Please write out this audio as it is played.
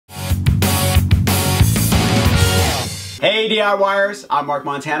Hey DIYers, I'm Mark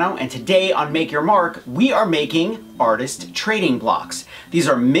Montano, and today on Make Your Mark, we are making artist trading blocks. These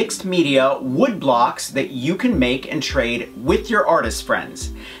are mixed media wood blocks that you can make and trade with your artist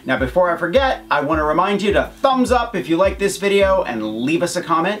friends. Now before I forget, I want to remind you to thumbs up if you like this video and leave us a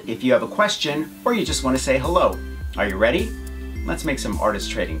comment if you have a question or you just want to say hello. Are you ready? Let's make some artist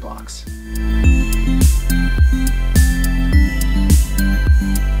trading blocks.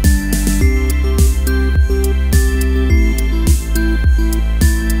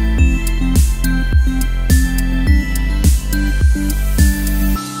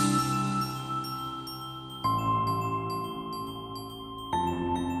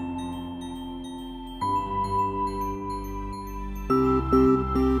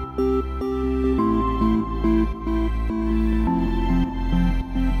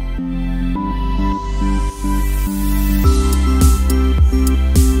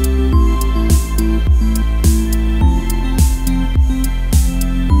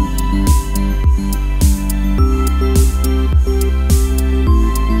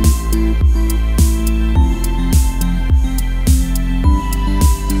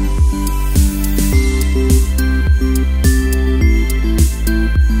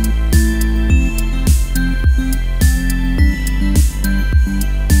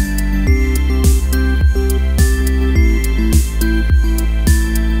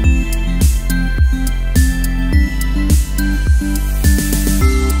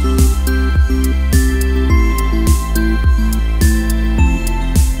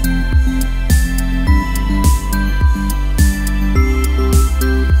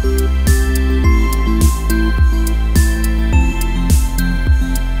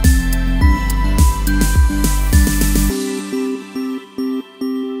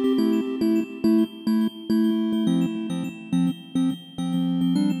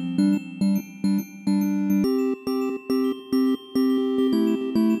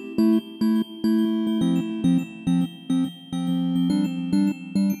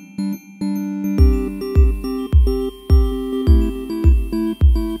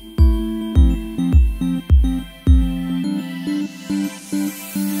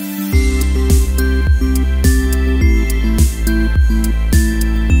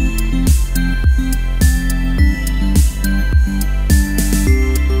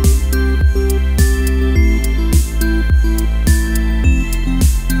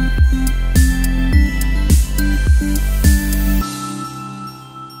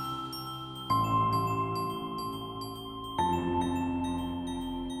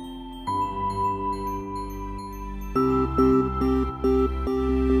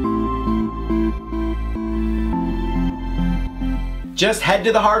 Just head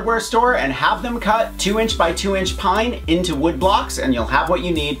to the hardware store and have them cut 2" by 2" pine into wood blocks and you'll have what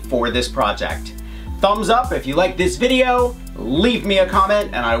you need for this project. Thumbs up if you like this video, leave me a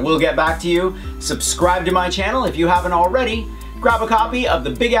comment and I will get back to you. Subscribe to my channel if you haven't already. Grab a copy of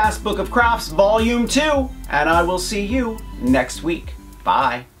the Big Ass Book of Crafts Volume 2 and I will see you next week.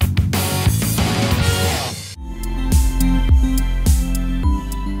 Bye.